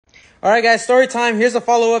Alright guys, story time. Here's a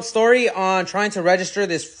follow-up story on trying to register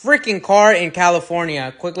this freaking car in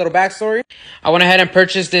California. Quick little backstory. I went ahead and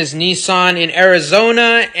purchased this Nissan in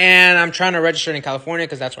Arizona, and I'm trying to register it in California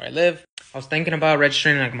because that's where I live. I was thinking about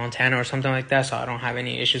registering in like Montana or something like that, so I don't have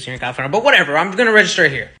any issues here in California. But whatever, I'm gonna register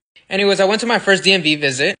it here. Anyways, I went to my first DMV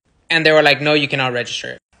visit, and they were like, no, you cannot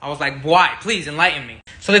register it. I was like, why? Please enlighten me.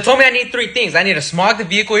 So they told me I need 3 things. I need to smog the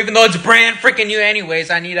vehicle, even though it's brand freaking new anyways.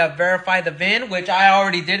 I need to verify the VIN, which I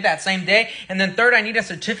already did that same day. And then third, I need a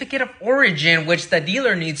certificate of origin, which the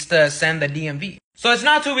dealer needs to send the DMV. So it's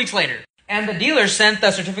now 2 weeks later. And the dealer sent the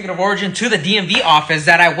certificate of origin to the DMV office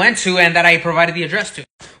that I went to and that I provided the address to.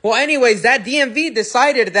 Well, anyways, that DMV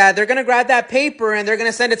decided that they're going to grab that paper and they're going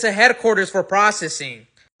to send it to headquarters for processing.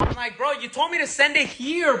 I'm like, bro, you told me to send it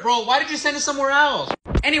here, bro. Why did you send it somewhere else?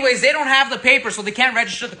 Anyways, they don't have the paper, so they can't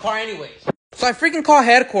register the car anyways. So I freaking call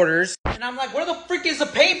headquarters, and I'm like, where the freak is the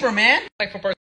paper, man? Like, for